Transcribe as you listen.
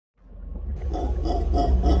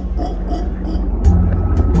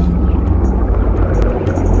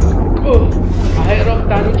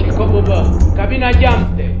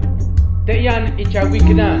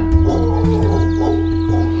ichawiknan.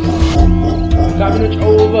 Kami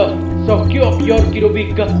over so kiop yor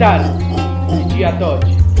kirubik kahtar ichiatoch.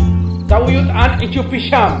 Tawuyut an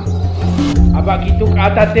ichupisham. Abakituk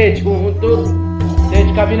ata tej huntur tej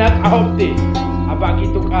kabinat ahopti.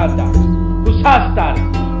 Abakituk ata kusastar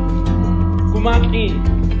kumakin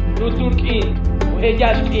tuturkin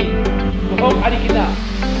uhejaskin kuhok arikina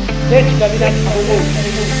tej kabinat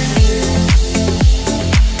ahopti.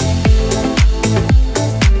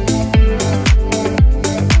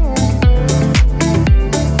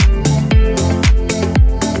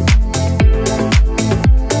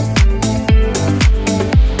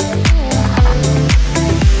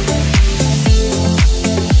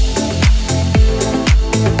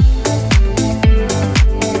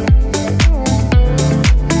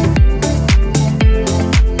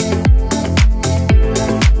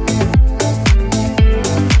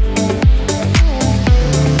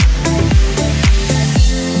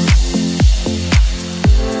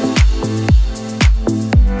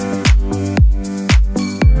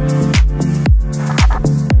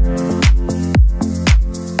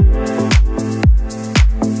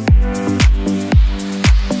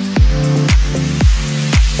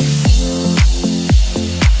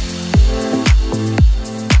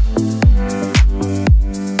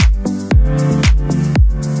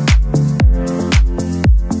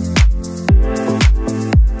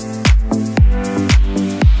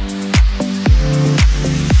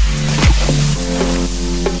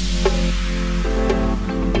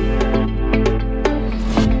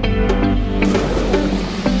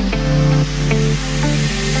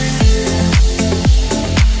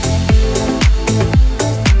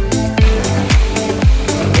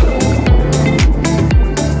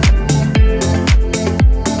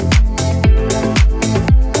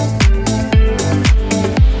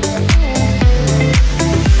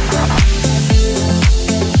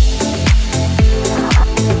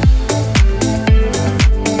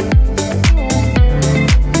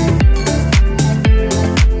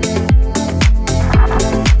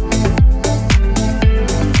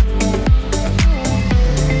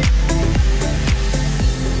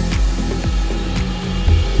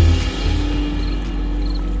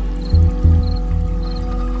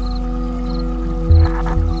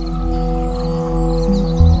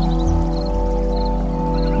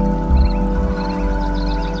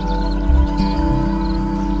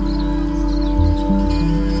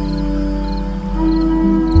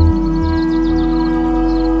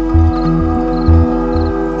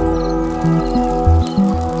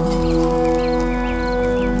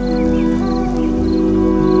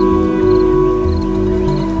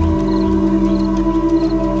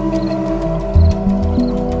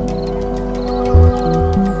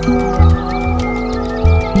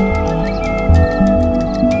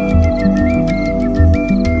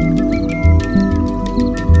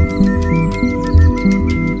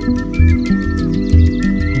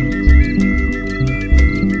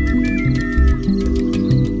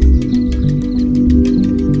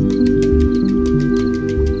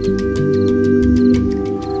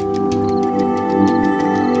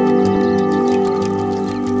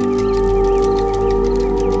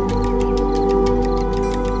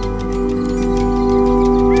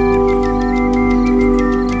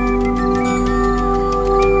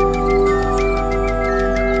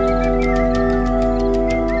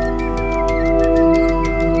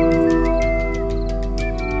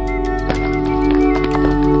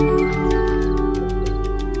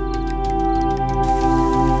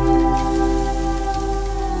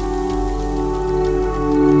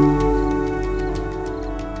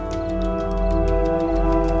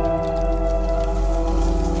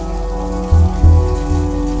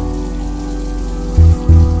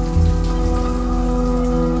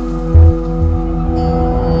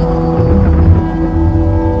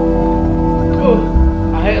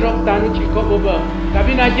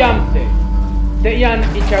 Jamte, Teyan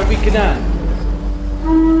ichawiknan.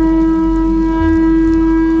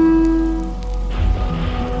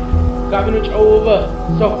 Kabinuch over,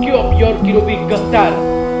 so kiop yor kirubik kahtar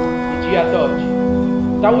ichiatoch.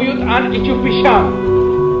 Tawuyut an ichupisham.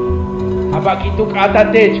 Abakituk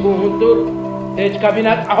ata tej huntur tej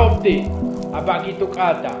kabinat ahopti. Abakituk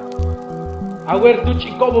ata. Awer tu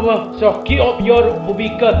chikobo so kiop yor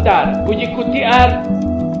ubik kahtar. Kujikutiar.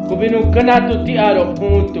 Kubinu kenatu tiaro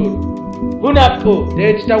puntur. Hunapku,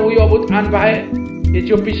 tej tawuyobut an bahe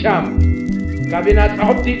ichupisham. Kabinat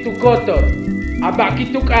ahopti tu kotor.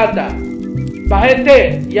 Abaki tu kata.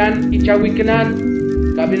 Bahete yan ichawiknan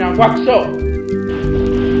kabinat wakso.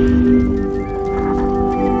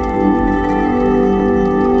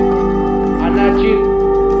 Anajir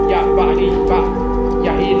ya bahi ba.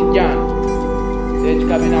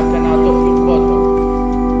 kabinat